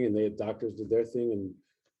his thing, and the doctors did their thing, and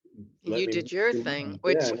you did your thing,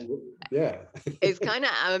 which is kind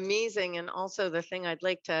of amazing. And also the thing I'd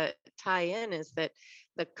like to tie in is that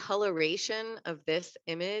the coloration of this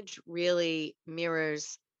image really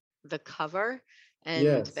mirrors the cover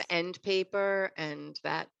and the end paper, and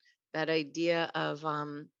that idea of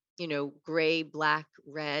gray, black,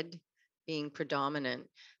 red being predominant,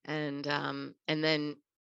 and then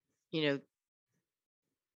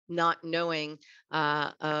not knowing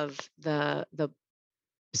of the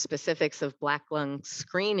specifics of Black lung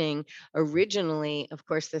screening. Originally, of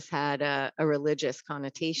course, this had a religious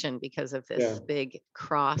connotation because of this big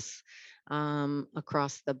cross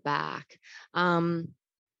across the back.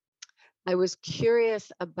 I was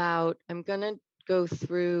curious about, I'm going to go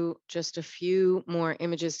through just a few more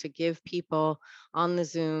images to give people on the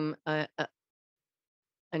Zoom an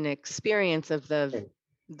experience of the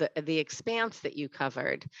expanse that you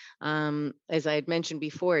covered, as I had mentioned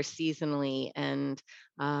before, seasonally, and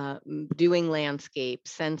doing landscape,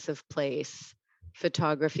 sense of place,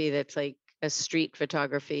 photography that's like a street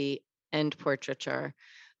photography and portraiture,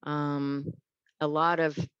 a lot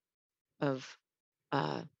of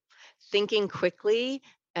thinking quickly.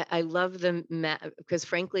 I love because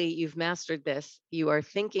frankly, you've mastered this. You are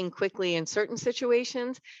thinking quickly in certain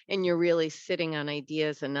situations, and you're really sitting on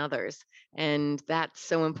ideas in others. And that's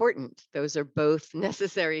so important. Those are both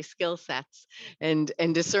necessary skill sets, and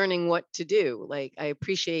discerning what to do. Like, I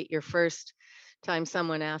appreciate your first time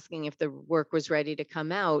someone asking if the work was ready to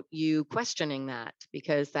come out, you questioning that,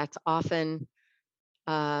 because that's often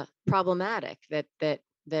problematic,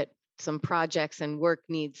 that some projects and work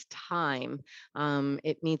needs time.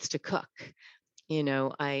 It needs to cook.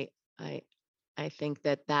 I think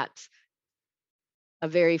that that's a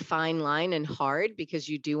very fine line and hard, because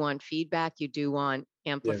you do want feedback, you do want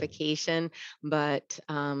amplification, but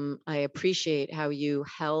I appreciate how you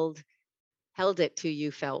held it till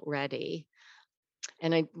you felt ready.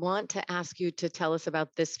 And I want to ask you to tell us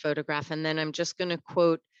about this photograph, and then I'm just going to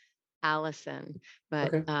quote Allison,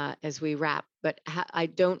 but as we wrap, but I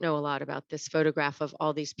don't know a lot about this photograph of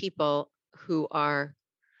all these people who are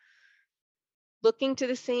looking to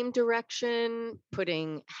the same direction,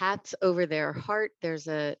 putting hats over their heart. There's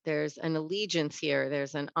an allegiance here.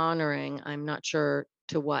 There's an honoring. I'm not sure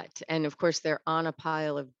to what. And of course, they're on a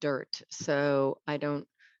pile of dirt. So I don't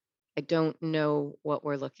know what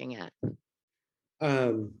we're looking at.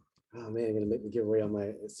 Oh man, you're gonna make me give away all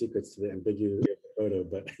my secrets to the ambiguous photo,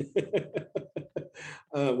 but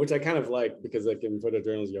which I kind of like, because like in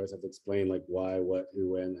photojournalism, you always have to explain like why, what,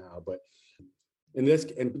 who, when, how. But in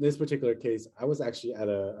this particular case, I was actually at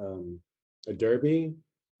a derby,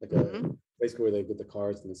 like a basically where they get the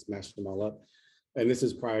cars and they smash them all up. And this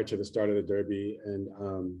is prior to the start of the derby, and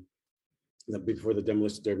before the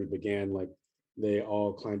demolition derby began, like they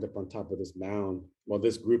all climbed up on top of this mound. Well,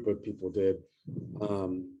 this group of people did.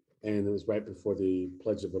 And it was right before the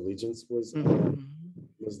Pledge of Allegiance was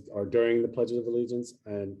or during the Pledge of Allegiance.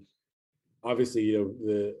 And obviously,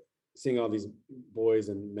 seeing all these boys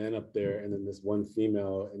and men up there, and then this one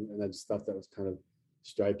female, and I just thought that was kind of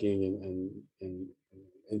striking and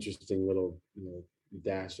interesting little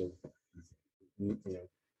dash of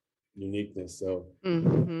uniqueness. So,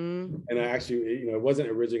 and I actually, it wasn't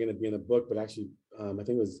originally going to be in the book, but actually, I think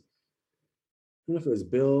it was, I don't know if it was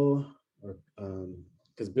Bill or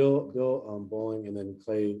because Bill Bowling and then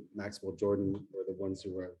Clay Maxwell Jordan were the ones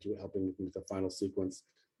who were helping with the final sequence.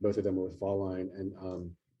 Both of them were with Fall Line,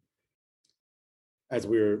 and as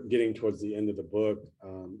we were getting towards the end of the book,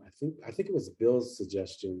 I think it was Bill's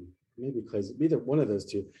suggestion. maybe Clay's, either one of those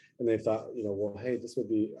two. And they thought, well, hey, this would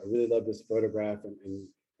be, I really love this photograph. And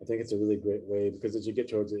I think it's a really great way, because as you get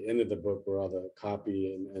towards the end of the book where all the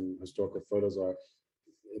copy and historical photos are,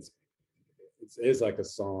 it's, it is like a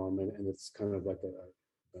psalm, and it's kind of like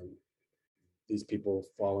these people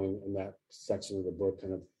following in that section of the book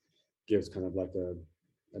kind of gives kind of like a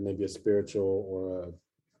maybe a spiritual or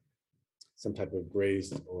some type of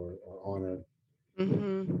grace or honor.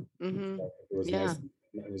 It was Yeah, nice.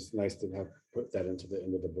 It was nice to have put that into the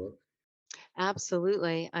end of the book.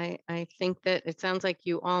 absolutely. I think that it sounds like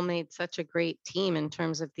you all made such a great team in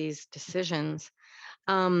terms of these decisions.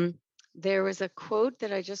 Um, there was a quote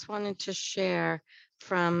that I just wanted to share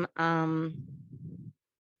from uh,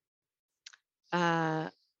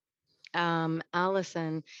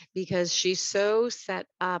 Allison, because she so set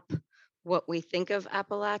up what we think of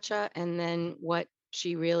Appalachia and then what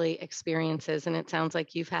she really experiences. And it sounds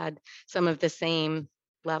like you've had some of the same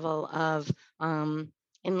level of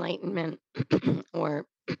enlightenment or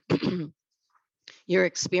your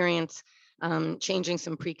experience changing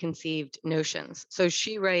some preconceived notions. So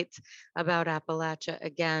she writes about Appalachia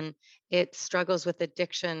again. It struggles with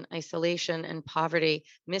addiction, isolation, and poverty,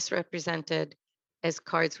 misrepresented as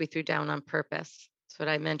cards we threw down on purpose. That's what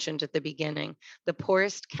I mentioned at the beginning. The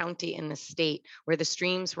poorest county in the state, where the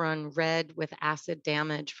streams run red with acid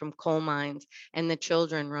damage from coal mines and the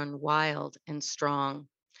children run wild and strong.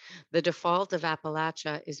 The default of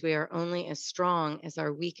Appalachia is we are only as strong as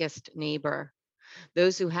our weakest neighbor.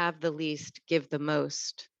 Those who have the least give the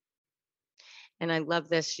most. And I love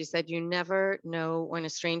this. She said, "You never know when a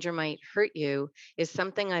stranger might hurt you," is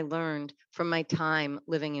something I learned from my time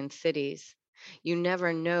living in cities. "You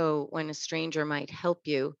never know when a stranger might help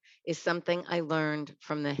you," is something I learned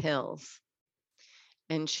from the hills.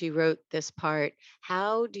 And she wrote this part: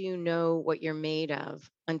 "How do you know what you're made of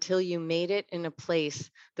until you made it in a place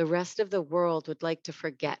the rest of the world would like to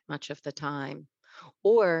forget much of the time,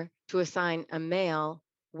 or to assign a male,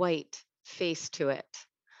 white face to it,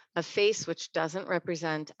 a face which doesn't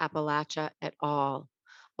represent Appalachia at all,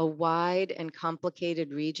 a wide and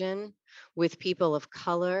complicated region with people of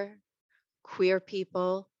color, queer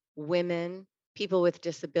people, women, people with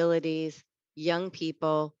disabilities, young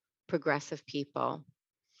people, progressive people."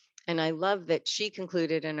 And I love that she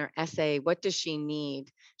concluded in her essay, what does she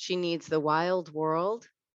need? She needs the wild world,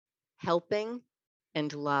 helping,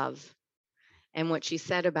 and love. And what she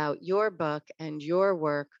said about your book and your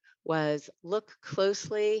work was, look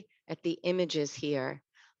closely at the images here,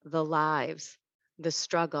 the lives, the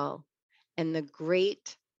struggle, and the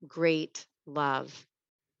great, great love,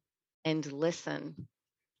 and listen.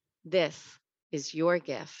 This is your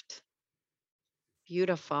gift.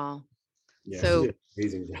 Beautiful. Yeah, she So, did an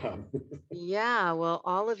amazing job. yeah, well,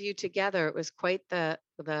 all of you together, it was quite the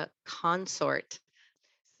consort.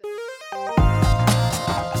 So